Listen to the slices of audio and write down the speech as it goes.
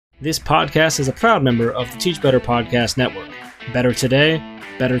This podcast is a proud member of the Teach Better Podcast Network. Better today,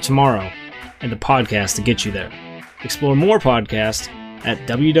 better tomorrow, and the podcast to get you there. Explore more podcasts at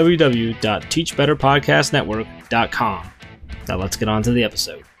www.teachbetterpodcastnetwork.com. Now let's get on to the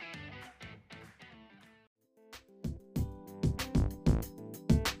episode.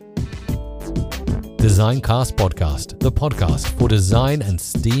 DesignCast Podcast, the podcast for design and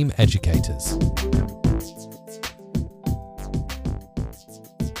STEAM educators.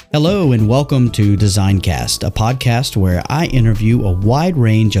 Hello and welcome to DesignCast, a podcast where I interview a wide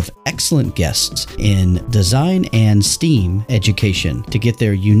range of excellent guests in design and STEAM education to get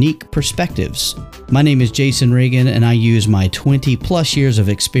their unique perspectives. My name is Jason Reagan, and I use my 20 plus years of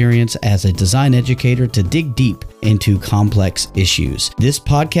experience as a design educator to dig deep into complex issues. This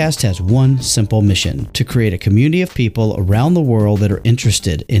podcast has one simple mission: to create a community of people around the world that are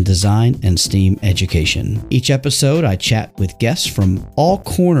interested in design and STEAM education. Each episode, I chat with guests from all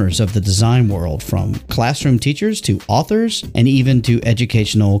corners of the design world, from classroom teachers to authors and even to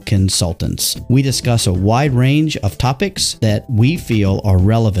educational consultants. We discuss a wide range of topics that we feel are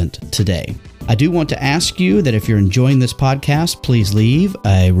relevant today. I do want to ask you that if you're enjoying this podcast, please leave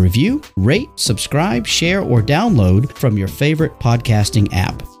a review, rate, subscribe, share, or download from your favorite podcasting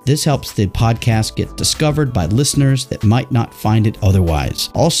app. This helps the podcast get discovered by listeners that might not find it otherwise.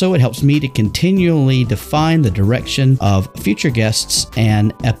 Also, it helps me to continually define the direction of future guests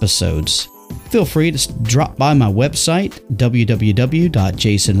and episodes. Feel free to drop by my website,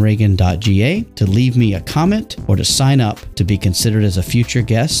 www.jasonreagan.ga, to leave me a comment or to sign up to be considered as a future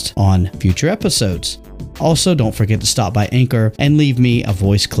guest on future episodes. Also, don't forget to stop by Anchor and leave me a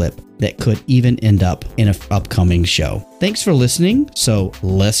voice clip that could even end up in an upcoming show. Thanks for listening, so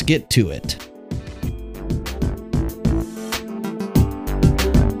let's get to it.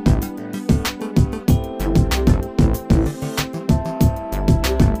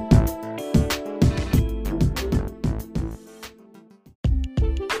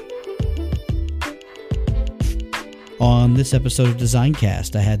 On this episode of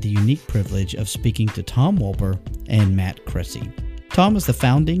DesignCast, I had the unique privilege of speaking to Tom Wolper and Matt Cressy. Tom is the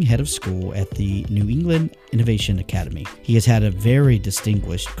founding head of school at the New England Innovation Academy. He has had a very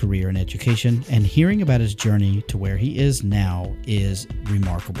distinguished career in education, and hearing about his journey to where he is now is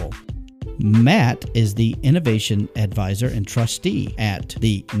remarkable. Matt is the Innovation Advisor and Trustee at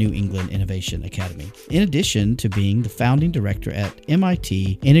the New England Innovation Academy, in addition to being the founding director at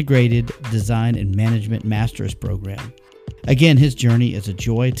MIT Integrated Design and Management Master's Program. Again, his journey is a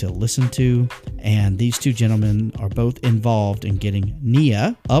joy to listen to, and these two gentlemen are both involved in getting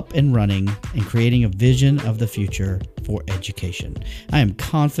NIA up and running and creating a vision of the future for education. I am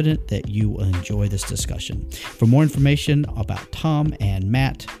confident that you will enjoy this discussion. For more information about Tom and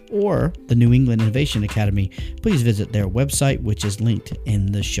Matt or the New England Innovation Academy, please visit their website, which is linked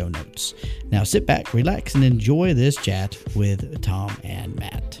in the show notes. Now sit back, relax, and enjoy this chat with Tom and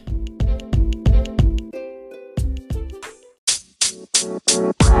Matt.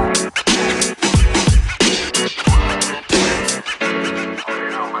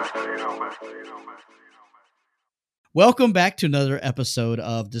 Welcome back to another episode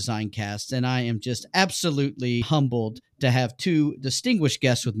of DesignCast, and I am just absolutely humbled to have two distinguished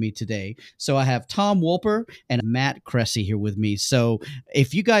guests with me today. So I have Tom Wolper and Matt Cressy here with me. So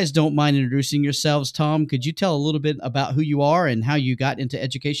if you guys don't mind introducing yourselves, Tom, could you tell a little bit about who you are and how you got into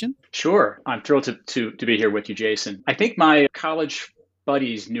education? Sure. I'm thrilled to be here with you, Jason. I think my college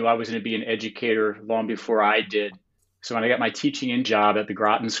buddies knew I was going to be an educator long before I did. So when I got my teaching job at the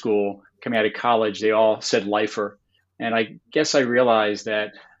Groton School, coming out of college, they all said lifer. And I guess I realized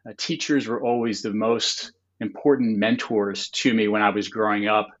that teachers were always the most important mentors to me when I was growing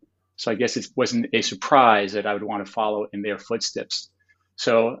up. So I guess it wasn't a surprise that I would want to follow in their footsteps.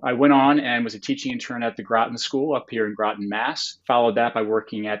 So I went on and was a teaching intern at the Groton School up here in Groton, Mass. Followed that by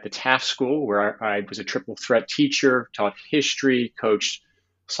working at the Taft School, where I was a triple threat teacher, taught history, coached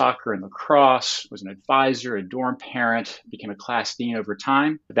soccer and lacrosse, was an advisor, a dorm parent, became a class dean over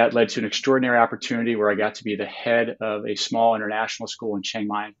time. That led to an extraordinary opportunity where I got to be the head of a small international school in Chiang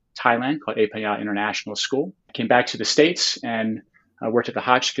Mai, Thailand, called Epaya International School. I came back to the States and worked at the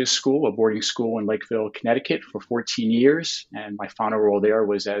Hotchkiss School, a boarding school in Lakeville, Connecticut, for 14 years. And my final role there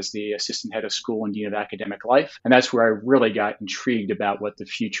was as the assistant head of school and dean of academic life. And that's where I really got intrigued about what the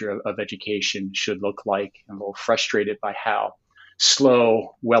future of education should look like, and a little frustrated by how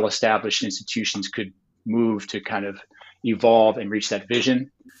slow, well-established institutions could move to kind of evolve and reach that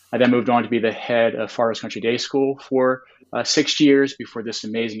vision. I then moved on to be the head of Forest Country Day School for 6 years before this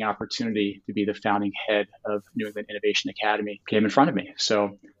amazing opportunity to be the founding head of New England Innovation Academy came in front of me.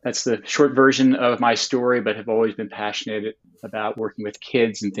 So that's the short version of my story, but have always been passionate about working with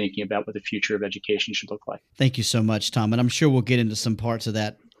kids and thinking about what the future of education should look like. Thank you so much, Tom. And I'm sure we'll get into some parts of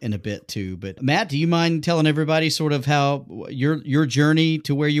that in a bit too. But Matt, do you mind telling everybody sort of how your journey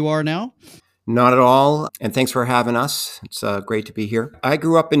to where you are now? Not at all. And thanks for having us. It's great to be here. I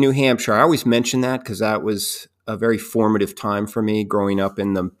grew up in New Hampshire. I always mention that because that was a very formative time for me, growing up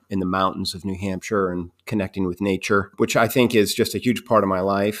in the mountains of New Hampshire and connecting with nature, which I think is just a huge part of my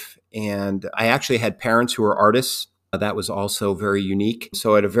life. And I actually had parents who were artists. That was also very unique.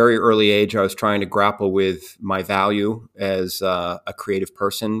 So at a very early age, I was trying to grapple with my value as a creative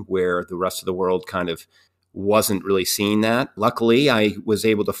person, where the rest of the world kind of wasn't really seeing that. Luckily, I was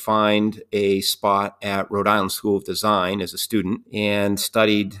able to find a spot at Rhode Island School of Design as a student and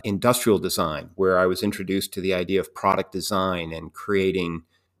studied industrial design, where I was introduced to the idea of product design and creating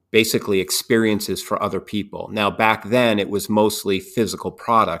basically experiences for other people. Now, back then, it was mostly physical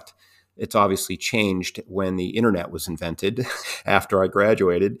product. It's obviously changed when the internet was invented after I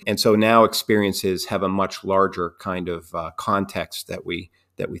graduated. And so now experiences have a much larger kind of context that we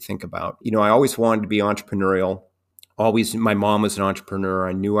think about. You know, I always wanted to be entrepreneurial. Always, my mom was an entrepreneur.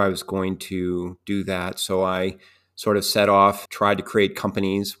 I knew I was going to do that. So I sort of set off, tried to create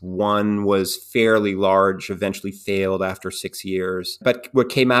companies. One was fairly large, eventually failed after 6 years. But what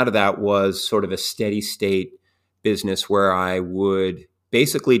came out of that was sort of a steady state business where I would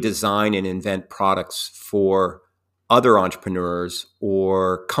basically design and invent products for other entrepreneurs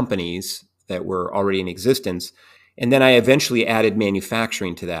or companies that were already in existence. And then I eventually added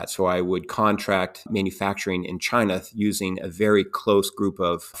manufacturing to that. So I would contract manufacturing in China using a very close group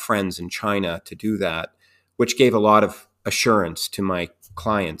of friends in China to do that, which gave a lot of assurance to my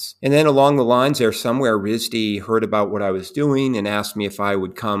clients. And then along the lines there, somewhere RISD heard about what I was doing and asked me if I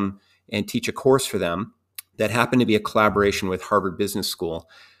would come and teach a course for them that happened to be a collaboration with Harvard Business School.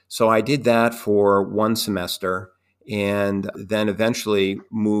 So I did that for one semester, and then eventually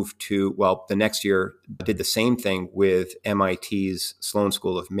moved to, the next year, did the same thing with MIT's Sloan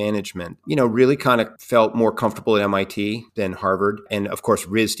School of Management. You know, really kind of felt more comfortable at MIT than Harvard. And of course,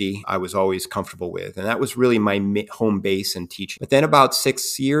 RISD, I was always comfortable with. And that was really my home base in teaching. But then about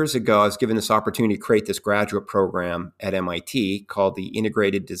 6 years ago, I was given this opportunity to create this graduate program at MIT called the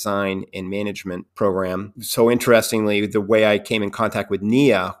Integrated Design and Management Program. So interestingly, the way I came in contact with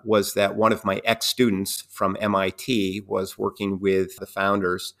NIA was that one of my ex-students from MIT was working with the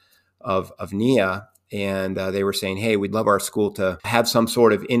founders of NIA, and they were saying, hey, we'd love our school to have some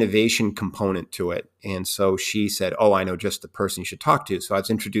sort of innovation component to it. And so she said, oh, I know just the person you should talk to. So I was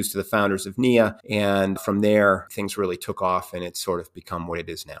introduced to the founders of NIA, and from there, things really took off, and it's sort of become what it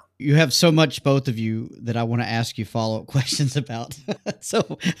is now. You have so much, both of you, that I want to ask you follow-up questions about. So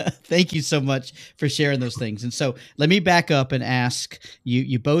thank you so much for sharing those things. And so let me back up and ask,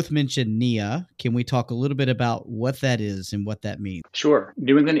 you both mentioned NIA. Can we talk a little bit about what that is and what that means? Sure.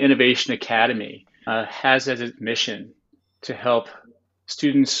 New England Innovation Academy has as its mission to help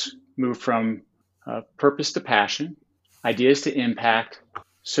students move from purpose to passion, ideas to impact,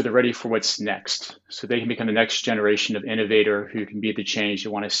 so they're ready for what's next. So they can become the next generation of innovator who can be the change they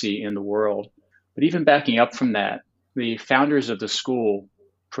want to see in the world. But even backing up from that, the founders of the school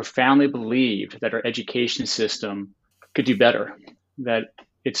profoundly believed that our education system could do better, that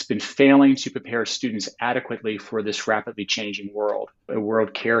it's been failing to prepare students adequately for this rapidly changing world, a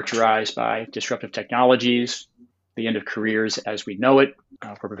world characterized by disruptive technologies, the end of careers as we know it.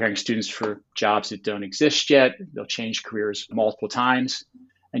 We're preparing students for jobs that don't exist yet. They'll change careers multiple times.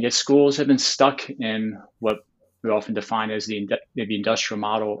 And yet schools have been stuck in what we often define as the industrial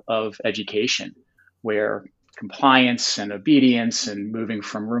model of education, where compliance and obedience and moving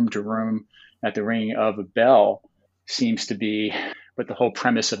from room to room at the ringing of a bell seems to be what the whole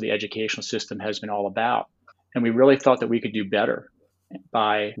premise of the educational system has been all about. And we really thought that we could do better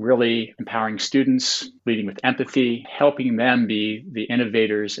by really empowering students, leading with empathy, helping them be the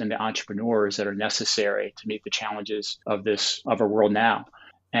innovators and the entrepreneurs that are necessary to meet the challenges of our world now.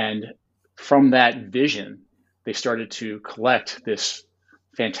 And from that vision, they started to collect this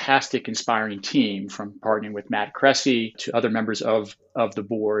fantastic, inspiring team, from partnering with Matt Cressy to other members of the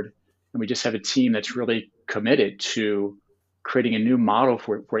board. And we just have a team that's really committed to creating a new model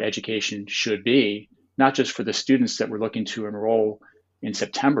for what education should be, not just for the students that we're looking to enroll in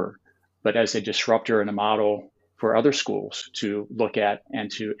September, but as a disruptor and a model for other schools to look at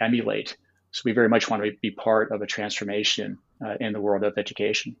and to emulate. So we very much want to be part of a transformation in the world of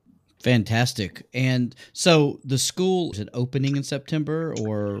education. Fantastic. And so the school, is it opening in September,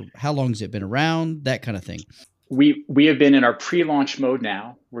 or how long has it been around? That kind of thing. We have been in our pre-launch mode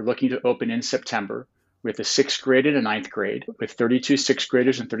now. We're looking to open in September with a sixth grade and a ninth grade, with 32 sixth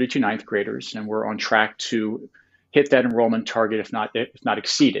graders and 32 ninth graders. And we're on track to hit that enrollment target, if not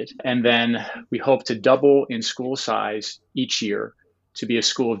exceed it. And then we hope to double in school size each year to be a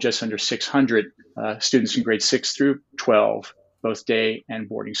school of just under 600 students in grades 6 through 12, both day and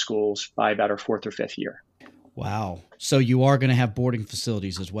boarding schools, by about our fourth or fifth year. Wow. So you are going to have boarding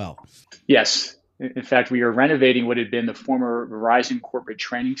facilities as well? Yes. In fact, we are renovating what had been the former Verizon Corporate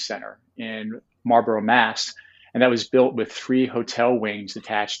Training Center in Marlborough, Mass. And that was built with 3 hotel wings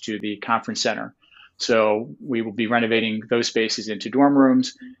attached to the conference center. So we will be renovating those spaces into dorm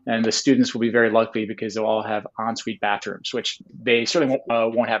rooms, and the students will be very lucky because they'll all have ensuite bathrooms, which they certainly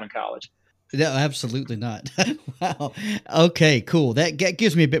won't have in college. No, absolutely not. Wow. Okay, cool. That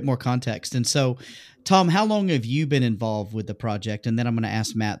gives me a bit more context. And so, Tom, how long have you been involved with the project? And then I'm going to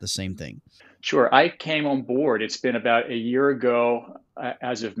ask Matt the same thing. Sure. I came on board. It's been about a year ago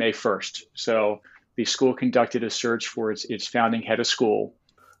as of May 1st. So the school conducted a search for its founding head of school.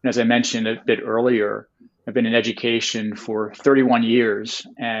 And as I mentioned a bit earlier, I've been in education for 31 years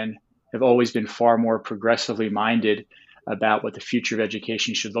and have always been far more progressively minded about what the future of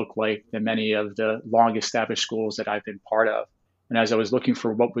education should look like than many of the long established schools that I've been part of. And as I was looking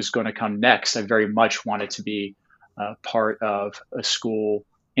for what was going to come next, I very much wanted to be part of a school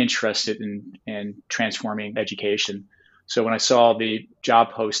interested in transforming education. So when I saw the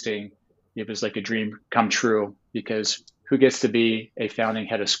job posting, it was like a dream come true, because who gets to be a founding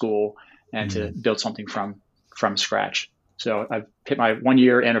head of school and to build something from scratch? So I've hit my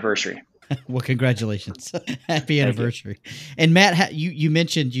 1-year anniversary. Well, congratulations. Happy anniversary. And Matt, you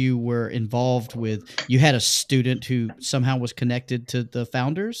mentioned you were involved you had a student who somehow was connected to the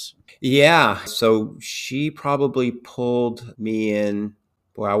founders? Yeah. So she probably pulled me in,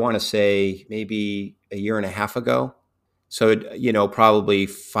 I want to say maybe a year and a half ago. So, probably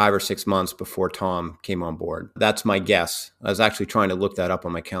 5 or 6 months before Tom came on board. That's my guess. I was actually trying to look that up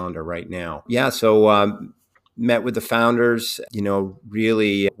on my calendar right now. Yeah. So met with the founders,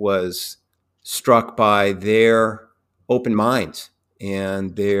 really was struck by their open minds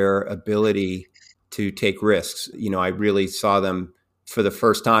and their ability to take risks. I really saw them for the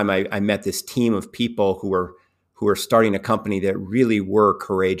first time. I met this team of people who were starting a company that really were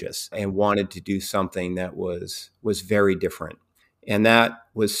courageous and wanted to do something that was very different. And that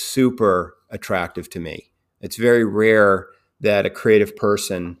was super attractive to me. It's very rare that a creative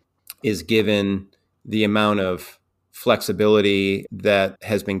person is given the amount of flexibility that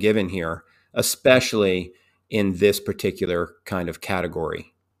has been given here, especially in this particular kind of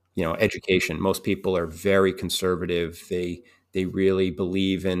category. Education. Most people are very conservative. They really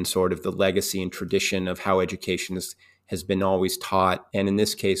believe in sort of the legacy and tradition of how education has been always taught. And in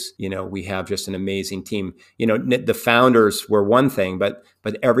this case, we have just an amazing team. The founders were one thing, but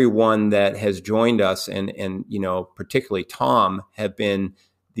everyone that has joined us and particularly Tom have been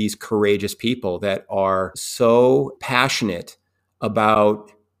these courageous people that are so passionate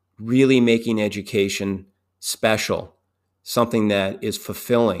about really making education special, something that is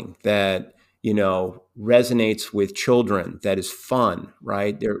fulfilling, that resonates with children, that is fun,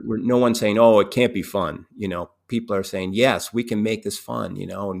 right? No one's saying, oh, it can't be fun. People are saying, yes, we can make this fun,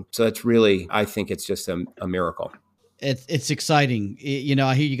 and so it's really, I think it's just a miracle. It's exciting.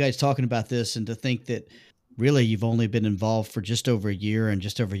 I hear you guys talking about this, and to think that really you've only been involved for just over a year and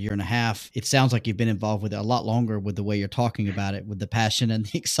just over a year and a half. It sounds like you've been involved with it a lot longer with the way you're talking about it, with the passion and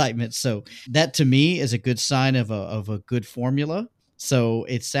the excitement. So that to me is a good sign of a good formula. So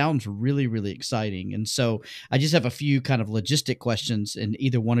it sounds really, really exciting. And so I just have a few kind of logistic questions, and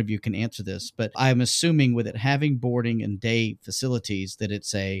either one of you can answer this. But I'm assuming with it having boarding and day facilities that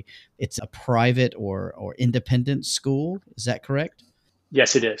it's a private or independent school. Is that correct?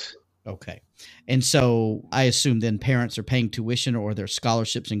 Yes, it is. Okay. And so I assume then parents are paying tuition, or there's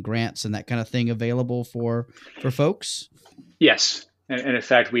scholarships and grants and that kind of thing available for folks? Yes. And in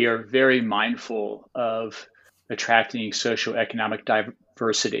fact, we are very mindful of attracting socioeconomic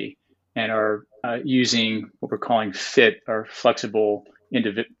diversity and are using what we're calling FIT, or flexible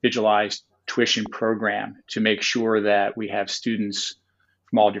individualized tuition program, to make sure that we have students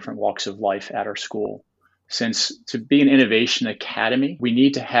from all different walks of life at our school. Since to be an innovation academy, we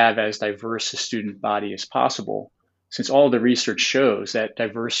need to have as diverse a student body as possible, since all of the research shows that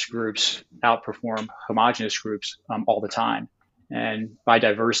diverse groups outperform homogeneous groups all the time. And by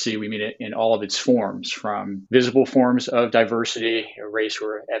diversity, we mean it in all of its forms, from visible forms of diversity, race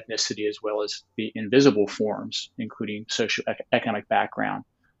or ethnicity, as well as the invisible forms, including socioeconomic background.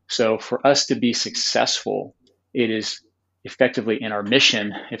 So for us to be successful, it is effectively in our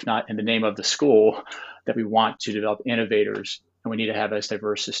mission, if not in the name of the school, that we want to develop innovators, and we need to have as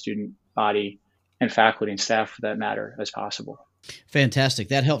diverse a student body and faculty and staff, for that matter, as possible. Fantastic.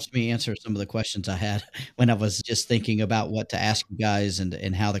 That helps me answer some of the questions I had when I was just thinking about what to ask you guys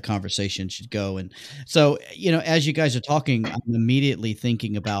and how the conversation should go. And so, as you guys are talking, I'm immediately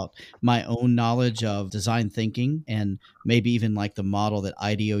thinking about my own knowledge of design thinking and maybe even like the model that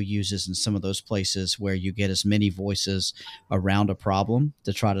IDEO uses in some of those places where you get as many voices around a problem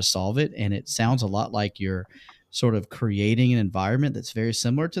to try to solve it. And it sounds a lot like you're sort of creating an environment that's very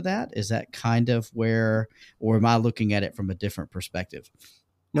similar to that. Is that kind of where, or am I looking at it from a different perspective?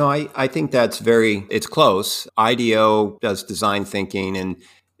 No, I think it's close. IDEO does design thinking, and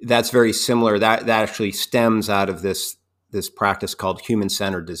that's very similar. That actually stems out of this practice called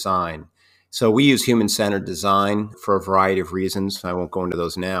human-centered design. So we use human-centered design for a variety of reasons. I won't go into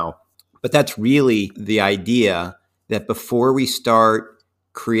those now. But that's really the idea that before we start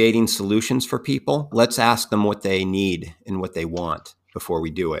creating solutions for people, let's ask them what they need and what they want before we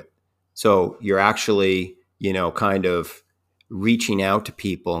do it. So you're actually, kind of reaching out to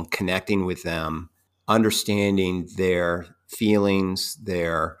people and connecting with them, understanding their feelings,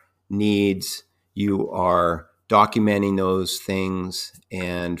 their needs. You are documenting those things.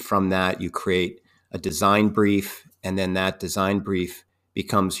 And from that, you create a design brief. And then that design brief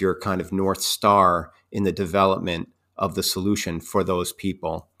becomes your kind of North Star in the development of the solution for those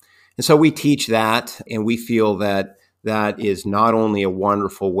people. And so we teach that, and we feel that that is not only a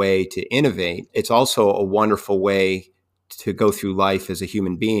wonderful way to innovate, it's also a wonderful way to go through life as a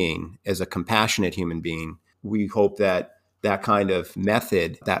human being, as a compassionate human being. We hope that that kind of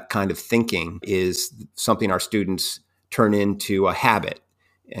method, that kind of thinking is something our students turn into a habit.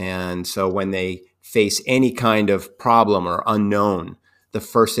 And so when they face any kind of problem or unknown, the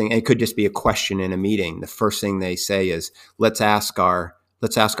first thing, it could just be a question in a meeting, the first thing they say is, let's ask our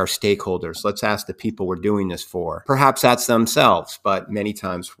stakeholders, let's ask the people we're doing this for. Perhaps that's themselves, but many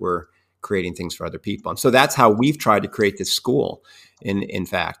times we're creating things for other people. And so that's how we've tried to create this school. In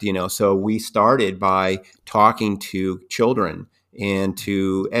fact, so we started by talking to children and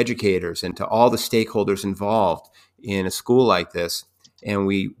to educators and to all the stakeholders involved in a school like this. And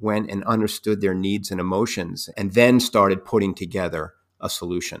we went and understood their needs and emotions and then started putting together a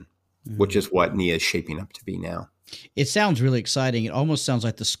solution, which is what NIA is shaping up to be now. It sounds really exciting. It almost sounds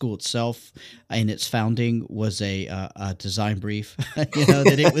like the school itself in its founding was a design brief.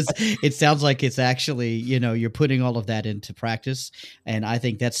 It sounds like it's actually, you're putting all of that into practice. And I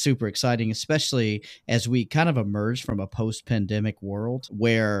think that's super exciting, especially as we kind of emerge from a post-pandemic world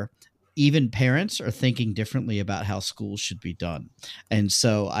where even parents are thinking differently about how schools should be done. And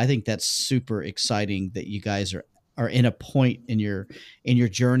so I think that's super exciting that you guys are in a point in your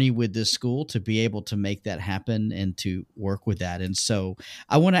journey with this school to be able to make that happen and to work with that. And so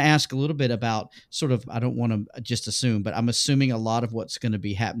I want to ask a little bit about sort of, I don't want to just assume, but I'm assuming a lot of what's going to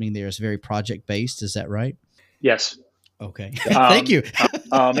be happening there is very project based. Is that right? Yes. Okay. Thank you.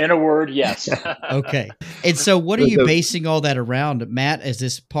 In a word, yes. Okay. And so what are you basing all that around? Matt, is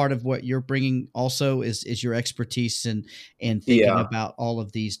this part of what you're bringing also is your expertise and thinking about all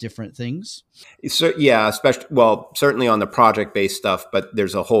of these different things? So, certainly on the project-based stuff, but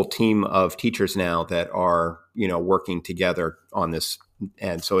there's a whole team of teachers now that are, working together on this.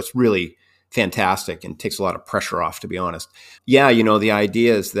 And so it's really fantastic and takes a lot of pressure off, to be honest. Yeah, the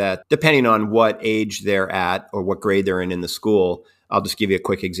idea is that depending on what age they're at or what grade they're in the school, I'll just give you a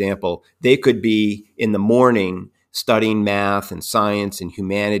quick example. They could be in the morning studying math and science and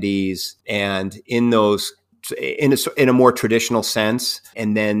humanities, and in those in a more traditional sense,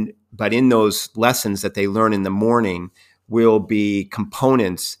 but in those lessons that they learn in the morning will be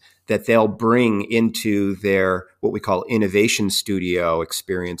components that they'll bring into their what we call innovation studio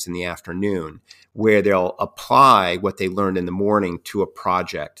experience in the afternoon, where they'll apply what they learned in the morning to a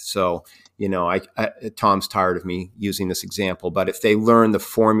project. So, Tom's tired of me using this example, but if they learn the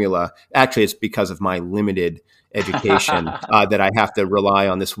formula, actually it's because of my limited education that I have to rely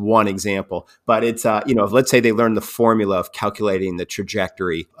on this one example. But it's, let's say they learn the formula of calculating the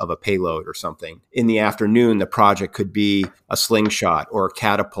trajectory of a payload or something. In the afternoon, the project could be a slingshot or a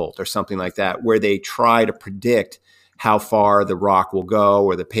catapult or something like that, where they try to predict how far the rock will go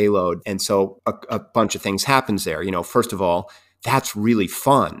or the payload. And so a bunch of things happens there. First of all, that's really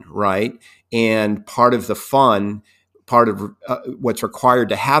fun, right? And part of the fun, part of what's required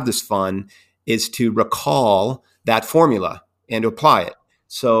to have this fun is to recall that formula and to apply it.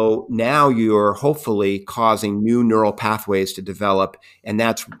 So now you're hopefully causing new neural pathways to develop, and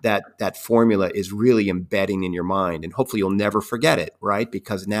that formula is really embedding in your mind, and hopefully you'll never forget it, right?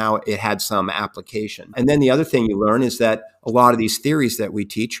 Because now it had some application. And then the other thing you learn is that a lot of these theories that we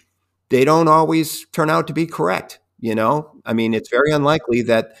teach, they don't always turn out to be correct. I mean, it's very unlikely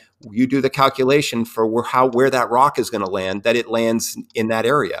that you do the calculation for where that rock is going to land, that it lands in that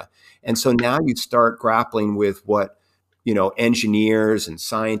area. And so now you start grappling with what engineers and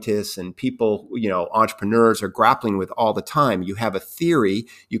scientists and people, entrepreneurs are grappling with all the time. You have a theory,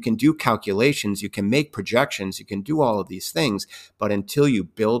 you can do calculations, you can make projections, you can do all of these things, but until you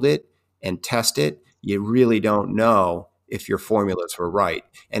build it and test it, you really don't know if your formulas were right.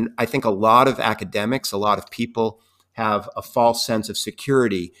 And I think a lot of academics, a lot of people have a false sense of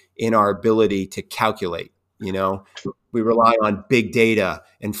security in our ability to calculate. We rely on big data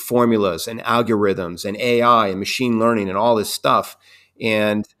and formulas and algorithms and AI and machine learning and all this stuff.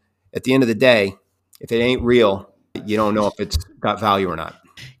 And at the end of the day, if it ain't real, you don't know if it's got value or not.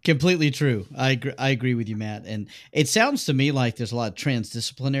 Completely true. I agree with you, Matt. And it sounds to me like there's a lot of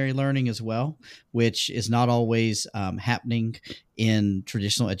transdisciplinary learning as well, which is not always happening in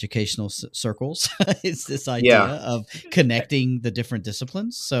traditional educational circles. It's this idea of connecting the different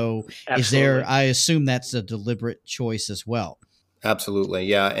disciplines. So Absolutely. I assume that's a deliberate choice as well. Absolutely.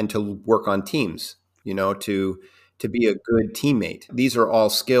 Yeah. And to work on teams, to be a good teammate. These are all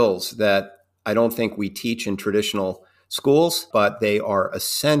skills that I don't think we teach in traditional schools, but they are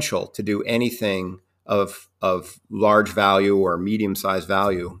essential to do anything of large value or medium-sized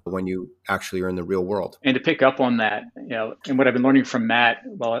value when you actually are in the real world. And to pick up on that, and what I've been learning from Matt,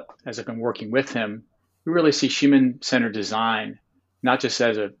 as I've been working with him, we really see human-centered design not just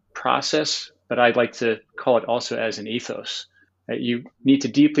as a process, but I'd like to call it also as an ethos. That you need to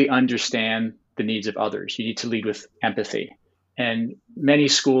deeply understand the needs of others. You need to lead with empathy. And many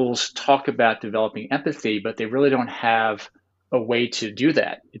schools talk about developing empathy, but they really don't have a way to do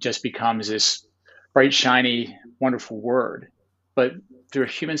that. It just becomes this bright, shiny, wonderful word. But through a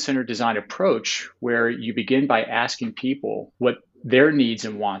human-centered design approach, where you begin by asking people what their needs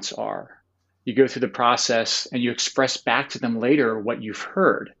and wants are, you go through the process and you express back to them later what you've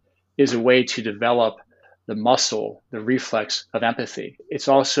heard, is a way to develop the muscle, the reflex of empathy. It's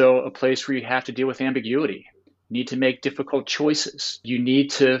also a place where you have to deal with ambiguity. Need to make difficult choices. You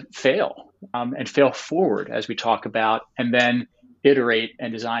need to fail and fail forward, as we talk about, and then iterate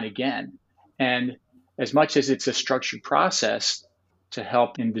and design again. And as much as it's a structured process to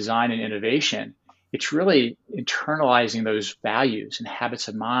help in design and innovation, it's really internalizing those values and habits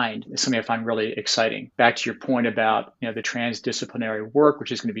of mind is something I find really exciting. Back to your point about the transdisciplinary work,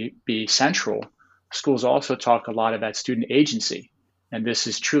 which is going to be central. Schools also talk a lot about student agency. And this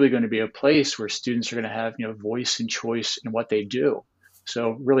is truly going to be a place where students are going to have, voice and choice in what they do.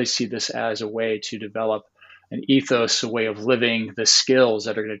 So really see this as a way to develop an ethos, a way of living, the skills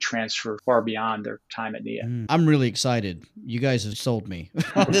that are going to transfer far beyond their time at NIA. I'm really excited. You guys have sold me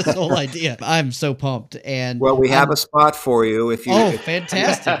on this whole idea. I'm so pumped. And well, we have a spot for you if you. Oh,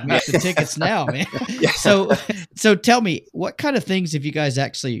 fantastic! Make the tickets now, man. Yeah. So tell me, what kind of things have you guys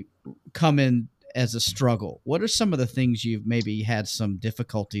actually come in as a struggle? What are some of the things you've maybe had some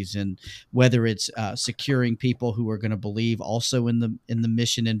difficulties in, whether it's securing people who are going to believe also in the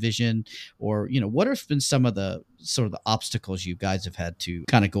mission and vision, or what have been some of the sort of the obstacles you guys have had to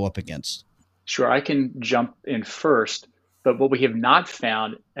kind of go up against? Sure, I can jump in first, but what we have not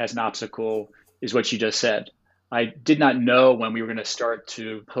found as an obstacle is what you just said. I did not know when we were going to start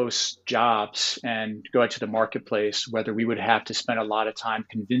to post jobs and go out to the marketplace whether we would have to spend a lot of time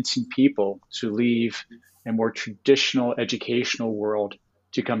convincing people to leave a more traditional educational world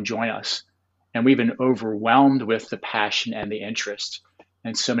to come join us. And we've been overwhelmed with the passion and the interest.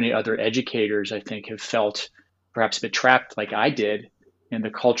 And so many other educators, I think, have felt perhaps a bit trapped, like I did, in the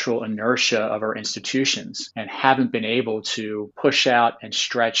cultural inertia of our institutions and haven't been able to push out and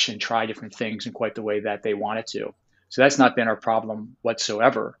stretch and try different things in quite the way that they wanted to. So that's not been our problem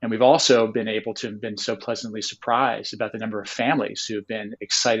whatsoever. And we've also been able to have been so pleasantly surprised about the number of families who have been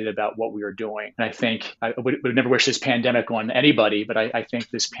excited about what we are doing. And I think I would never wish this pandemic on anybody, but I think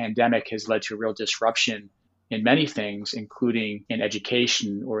this pandemic has led to a real disruption in many things, including in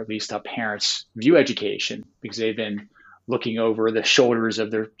education, or at least how parents view education, because they've been looking over the shoulders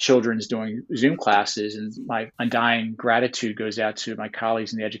of their children's doing Zoom classes. And my undying gratitude goes out to my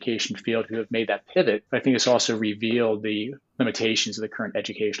colleagues in the education field who have made that pivot. But I think it's also revealed the limitations of the current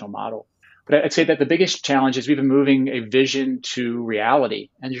educational model. But I'd say that the biggest challenge is we've been moving a vision to reality.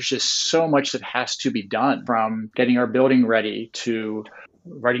 And there's just so much that has to be done, from getting our building ready to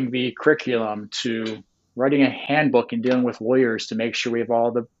writing the curriculum to writing a handbook and dealing with lawyers to make sure we have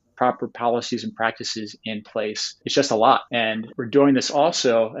all the proper policies and practices in place. It's just a lot. And we're doing this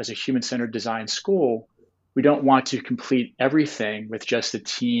also as a human-centered design school. We don't want to complete everything with just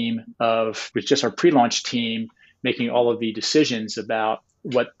with just our pre-launch team making all of the decisions about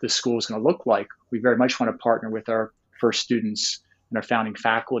what the school is going to look like. We very much want to partner with our first students and our founding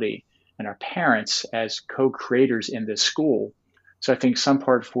faculty and our parents as co-creators in this school. So I think some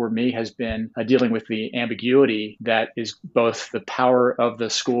part for me has been dealing with the ambiguity that is both the power of the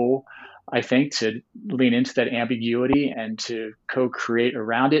school, I think, to lean into that ambiguity and to co-create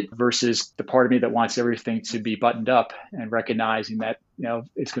around it versus the part of me that wants everything to be buttoned up and recognizing that,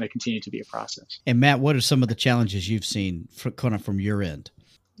 it's going to continue to be a process. And Matt, what are some of the challenges you've seen kind of from your end?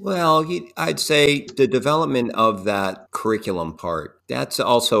 Well, I'd say the development of that curriculum part, that's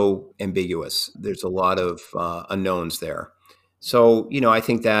also ambiguous. There's a lot of unknowns there. So, I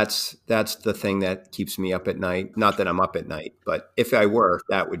think that's the thing that keeps me up at night. Not that I'm up at night, but if I were,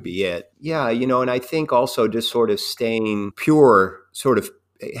 that would be it. Yeah, and I think also just sort of staying pure, sort of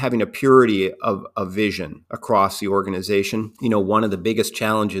having a purity of vision across the organization. One of the biggest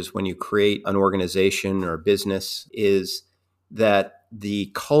challenges when you create an organization or a business is that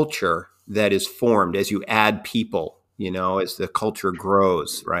the culture that is formed as you add people, as the culture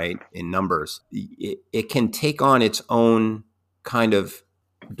grows, right, in numbers, it can take on its own kind of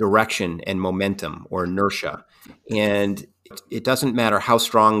direction and momentum or inertia. And it doesn't matter how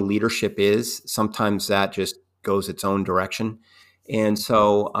strong leadership is. Sometimes that just goes its own direction. And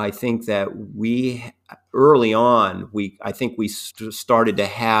so I think that early on, I think we started to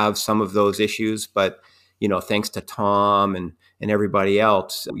have some of those issues, but, thanks to Tom and everybody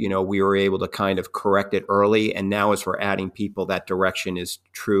else, we were able to kind of correct it early. And now as we're adding people, that direction is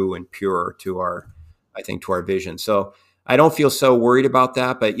true and pure to our vision. So I don't feel so worried about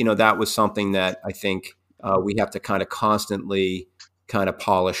that, but that was something that I think we have to kind of constantly kind of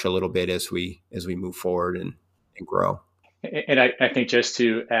polish a little bit as we move forward and grow. And I think just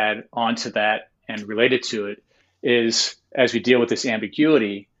to add on to that and related to it is, as we deal with this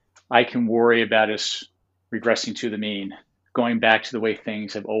ambiguity, I can worry about us regressing to the mean, going back to the way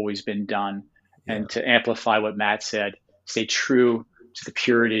things have always been done. Yeah. And to amplify what Matt said, stay true to the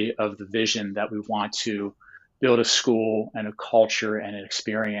purity of the vision that we want to build a school and a culture and an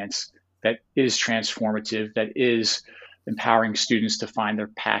experience that is transformative, that is empowering students to find their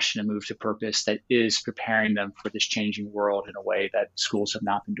passion and move to purpose, that is preparing them for this changing world in a way that schools have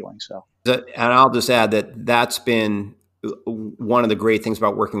not been doing so. And I'll just add that that's been one of the great things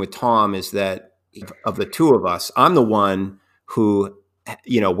about working with Tom is that of the two of us, I'm the one who,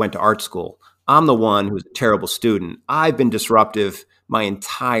 went to art school. I'm the one who's a terrible student. I've been disruptive my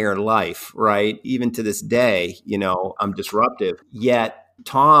entire life, right? Even to this day, I'm disruptive. Yet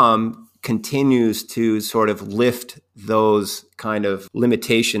Tom continues to sort of lift those kind of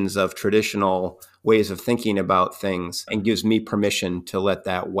limitations of traditional ways of thinking about things and gives me permission to let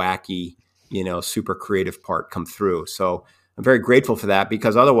that wacky, super creative part come through. So I'm very grateful for that,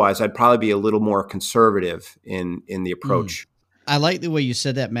 because otherwise I'd probably be a little more conservative in the approach. I like the way you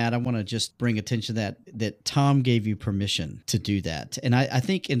said that, Matt. I want to just bring attention to that Tom gave you permission to do that. And I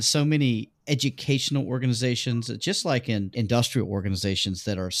think in so many educational organizations, just like in industrial organizations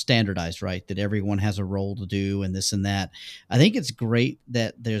that are standardized, right, that everyone has a role to do and this and that, I think it's great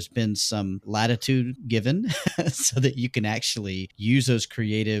that there's been some latitude given so that you can actually use those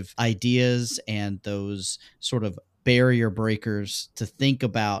creative ideas and those sort of barrier breakers to think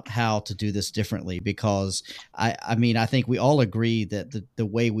about how to do this differently, because I think we all agree that the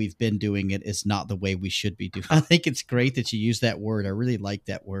way we've been doing it is not the way we should be doing it. I think it's great that you use that word. I really like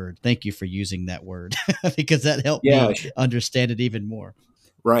that word. Thank you for using that word because that helped me understand it even more.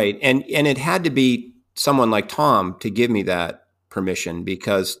 Right. And it had to be someone like Tom to give me that permission,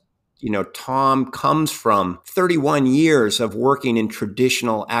 because Tom comes from 31 years of working in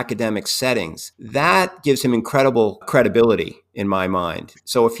traditional academic settings. That gives him incredible credibility in my mind.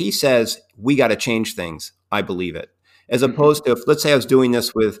 So if he says, we got to change things, I believe it. As opposed to, if, let's say I was doing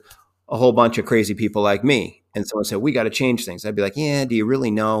this with a whole bunch of crazy people like me, and someone said, we got to change things. I'd be like, yeah, do you really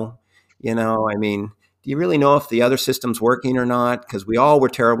know? Do you really know if the other system's working or not? Because we all were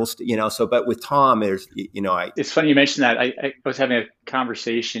terrible, but with Tom, there's, It's funny you mentioned that. I was having a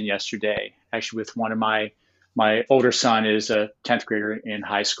conversation yesterday, actually, with one of my older son is a 10th grader in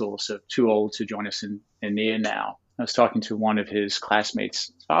high school, so too old to join us in NIA now. I was talking to one of his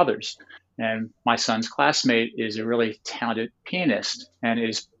classmates' fathers, and my son's classmate is a really talented pianist and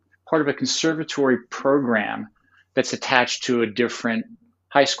is part of a conservatory program that's attached to a different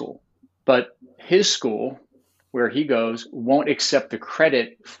high school. But his school where he goes won't accept the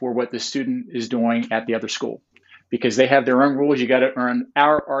credit for what the student is doing at the other school because they have their own rules. You got to earn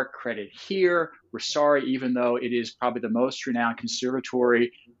our art credit here. We're sorry, even though it is probably the most renowned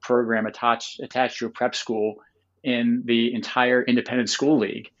conservatory program attached to a prep school in the entire independent school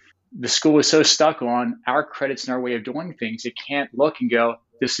league. The school is so stuck on our credits and our way of doing things, it can't look and go,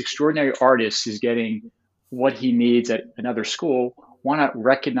 this extraordinary artist is getting what he needs at another school. Why not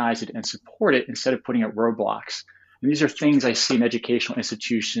recognize it and support it instead of putting up roadblocks? And these are things I see in educational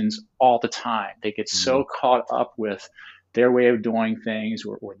institutions all the time. They get so caught up with their way of doing things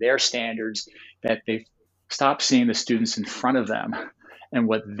or their standards that they stop seeing the students in front of them and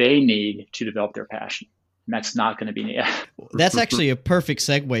what they need to develop their passion. And that's not going to be needed. That's actually a perfect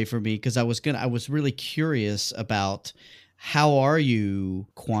segue for me because I was really curious about how are you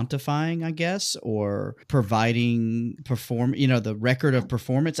quantifying, I guess, or providing the record of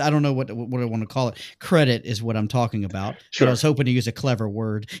performance. I don't know what I want to call it. Credit is what I'm talking about. Sure. But I was hoping to use a clever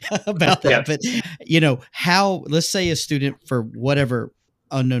word about that. Yeah. But how, let's say a student for whatever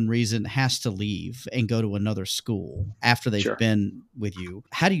unknown reason has to leave and go to another school after they've Sure. been with you.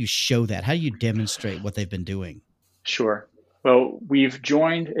 How do you show that? How do you demonstrate what they've been doing? Sure. Well, we've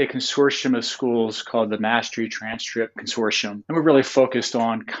joined a consortium of schools called the Mastery Transcript Consortium, and we're really focused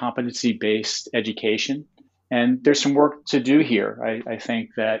on competency-based education. And there's some work to do here. I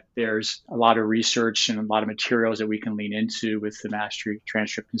think that there's a lot of research and a lot of materials that we can lean into with the Mastery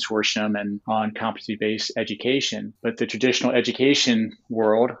Transcript Consortium and on competency-based education. But the traditional education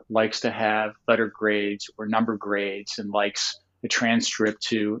world likes to have letter grades or number grades and likes a transcript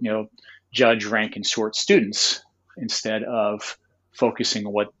to, judge, rank, and sort students instead of focusing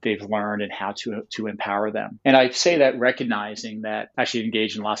on what they've learned and how to empower them. And I say that recognizing that actually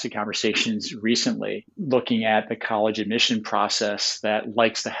engaged in lots of conversations recently, looking at the college admission process that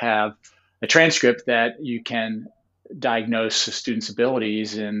likes to have a transcript that you can diagnose a student's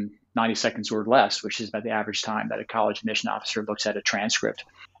abilities in 90 seconds or less, which is about the average time that a college admission officer looks at a transcript.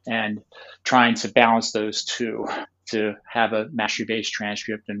 And trying to balance those two to have a mastery-based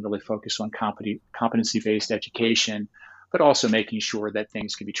transcript and really focus on competency-based education, but also making sure that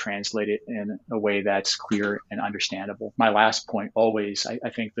things can be translated in a way that's clear and understandable. My last point always,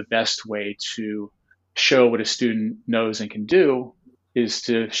 I think the best way to show what a student knows and can do is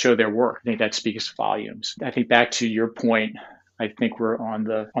to show their work. I think that speaks volumes. I think back to your point, I think we're on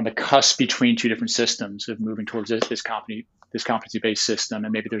the cusp between two different systems of moving towards this competency-based system,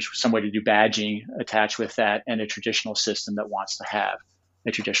 and maybe there's some way to do badging attached with that, and a traditional system that wants to have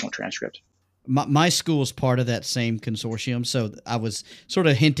a traditional transcript. My school is part of that same consortium, so I was sort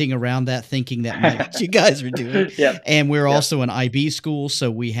of hinting around that, thinking that might be what you guys are doing. Yep. And we're also an IB school, so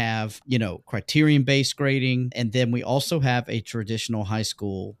we have criterion-based grading, and then we also have a traditional high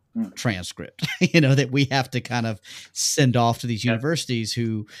school transcript, that we have to kind of send off to these universities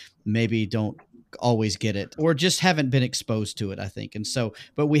who maybe don't always get it or just haven't been exposed to it, I think. And so,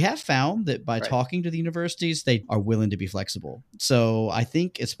 but we have found that by talking to the universities, they are willing to be flexible. So I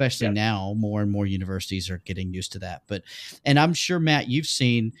think especially now, more and more universities are getting used to that. And I'm sure, Matt, you've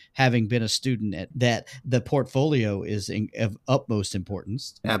seen, having been a student, that the portfolio is of utmost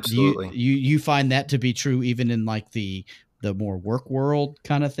importance. Absolutely. You find that to be true even in like the more work world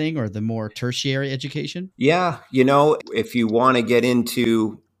kind of thing, or the more tertiary education? Yeah. If you want to get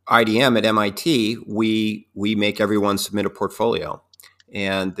into IDM at MIT, we make everyone submit a portfolio,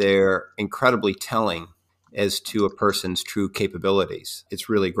 and they're incredibly telling as to a person's true capabilities. It's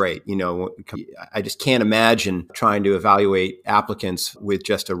really great. I just can't imagine trying to evaluate applicants with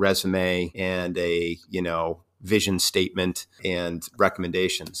just a resume and a, vision statement and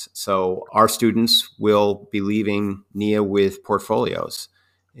recommendations. So our students will be leaving NIA with portfolios.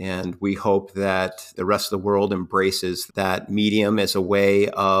 And we hope that the rest of the world embraces that medium as a way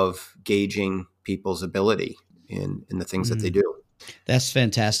of gauging people's ability in the things that they do. That's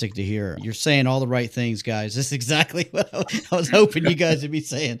fantastic to hear. You're saying all the right things, guys. That's exactly what I was hoping you guys would be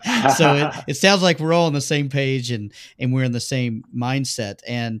saying. So it sounds like we're all on the same page and we're in the same mindset.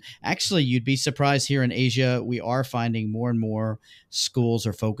 And actually, you'd be surprised, here in Asia, we are finding more and more schools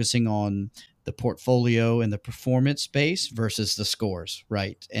are focusing on the portfolio and the performance base versus the scores,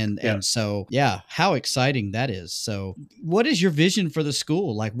 right? And so, how exciting that is. So what is your vision for the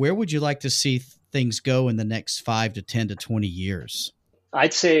school? Like, where would you like to see things go in the next 5 to 10 to 20 years?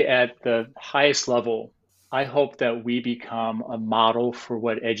 I'd say at the highest level, I hope that we become a model for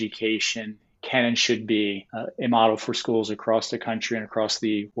what education can and should be a model for schools across the country and across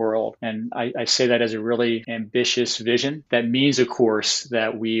the world. And I say that as a really ambitious vision. That means, of course,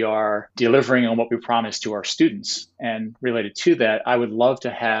 that we are delivering on what we promised to our students. And related to that, I would love to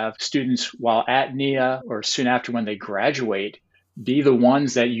have students while at NIA or soon after when they graduate be the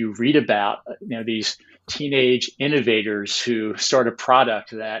ones that you read about, these teenage innovators who start a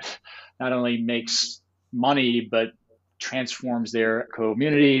product that not only makes money, but transforms their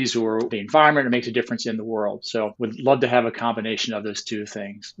communities or the environment and makes a difference in the world. So would love to have a combination of those two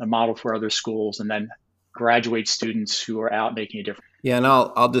things, a model for other schools and then graduate students who are out making a difference. Yeah, and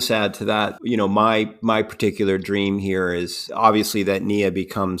I'll just add to that. My particular dream here is obviously that NIA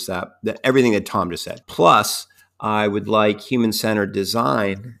becomes that everything that Tom just said. Plus, I would like human-centered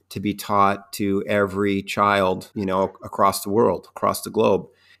design to be taught to every child, across the world, across the globe.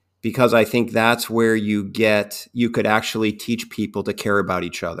 Because I think that's where you could actually teach people to care about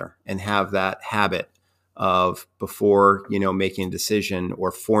each other and have that habit of before, making a decision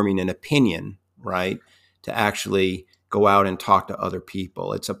or forming an opinion, right, to actually go out and talk to other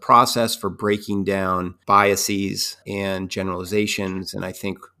people. It's a process for breaking down biases and generalizations. And I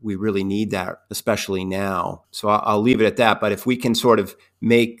think we really need that, especially now. So I'll leave it at that. But if we can sort of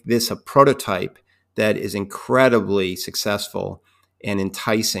make this a prototype that is incredibly successful and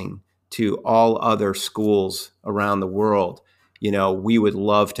enticing to all other schools around the world, we would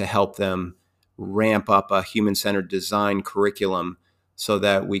love to help them ramp up a human-centered design curriculum so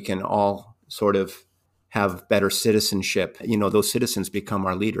that we can all sort of have better citizenship. Those citizens become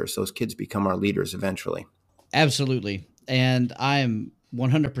our leaders. Those kids become our leaders eventually. Absolutely. And I'm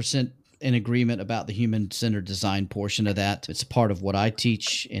 100% in agreement about the human-centered design portion of that. It's a part of what I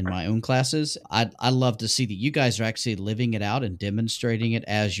teach in my own classes. I love to see that you guys are actually living it out and demonstrating it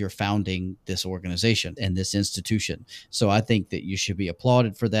as you're founding this organization and this institution. So I think that you should be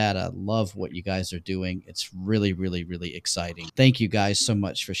applauded for that. I love what you guys are doing. It's really, really, really exciting. Thank you guys so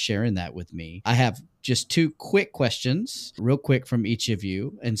much for sharing that with me. I have just two quick questions, real quick from each of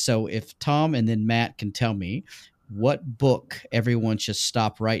you. And so if Tom and then Matt can tell me, what book everyone should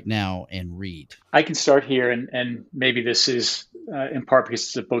stop right now and read? I can start here, and maybe this is in part because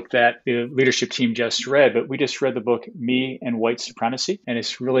it's a book that the leadership team just read, but we just read the book Me and White Supremacy, and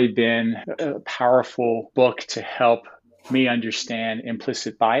it's really been a powerful book to help me understand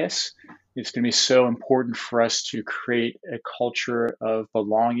implicit bias. It's going to be so important for us to create a culture of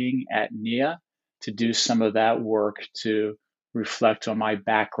belonging at NIA, to do some of that work to reflect on my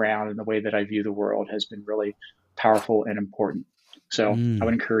background and the way that I view the world has been really powerful and important. So I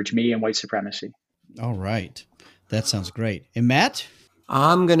would encourage Me and White Supremacy. All right. That sounds great. And Matt?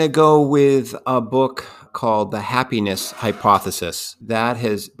 I'm going to go with a book called The Happiness Hypothesis. That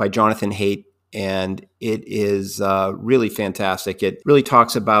is by Jonathan Haidt, and it is really fantastic. It really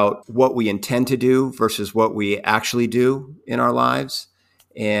talks about what we intend to do versus what we actually do in our lives,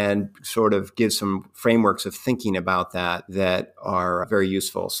 and sort of gives some frameworks of thinking about that are very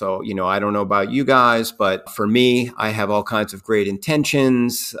useful. So, I don't know about you guys, but for me, I have all kinds of great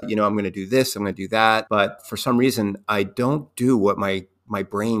intentions. I'm going to do this, I'm going to do that. But for some reason, I don't do what my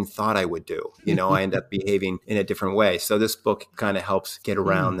brain thought I would do. I end up behaving in a different way. So this book kind of helps get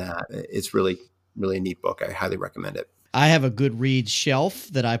around that. It's really, really a neat book. I highly recommend it. I have a Goodreads shelf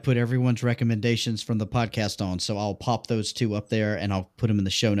that I put everyone's recommendations from the podcast on. So I'll pop those two up there and I'll put them in the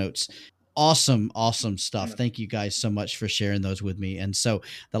show notes. Awesome stuff. Thank you guys so much for sharing those with me. And so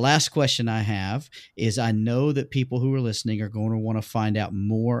the last question I have is, I know that people who are listening are going to want to find out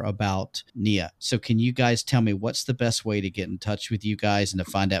more about NIA. So can you guys tell me what's the best way to get in touch with you guys and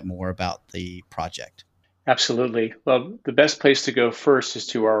to find out more about the project? Absolutely. Well, the best place to go first is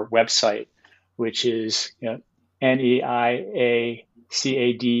to our website, which is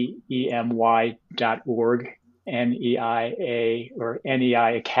NEIACADEMY.org, NEIA or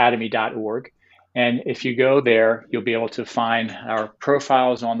NEIacademy.org. And if you go there, you'll be able to find our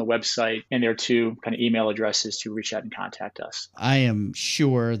profiles on the website, and there are two kind of email addresses to reach out and contact us. I am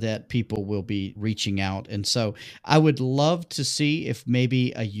sure that people will be reaching out. And so I would love to see if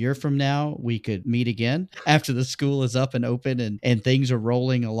maybe a year from now we could meet again after the school is up and open and things are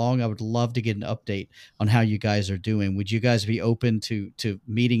rolling along. I would love to get an update on how you guys are doing. Would you guys be open to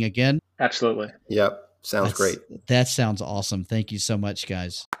meeting again? Absolutely. Yep. Sounds great. That sounds awesome. Thank you so much,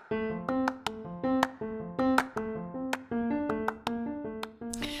 guys.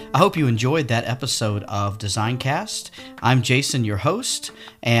 I hope you enjoyed that episode of DesignCast. I'm Jason, your host,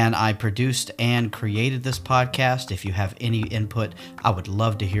 and I produced and created this podcast. If you have any input, I would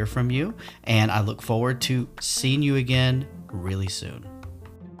love to hear from you, and I look forward to seeing you again really soon.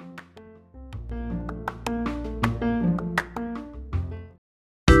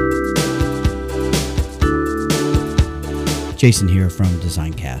 Jason here from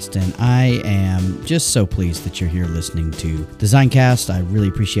DesignCast, and I am just so pleased that you're here listening to DesignCast. I really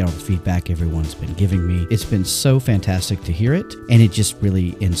appreciate all the feedback everyone's been giving me. It's been so fantastic to hear it, and it just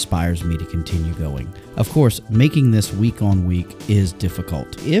really inspires me to continue going. Of course, making this week on week is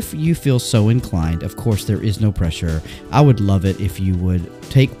difficult. If you feel so inclined, of course, there is no pressure. I would love it if you would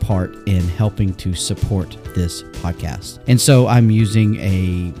take part in helping to support this podcast. And so I'm using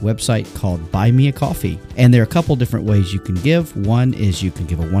a website called Buy Me a Coffee. And there are a couple different ways you can give. One is you can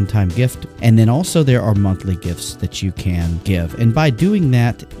give a one-time gift. And then also there are monthly gifts that you can give. And by doing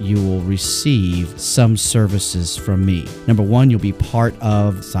that, you will receive some services from me. Number one, you'll be part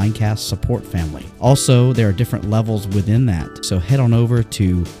of DesignCast support family. Also, there are different levels within that. So head on over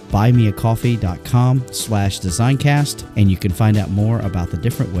to buymeacoffee.com/designcast and you can find out more about the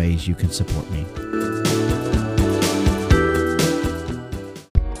different ways you can support me.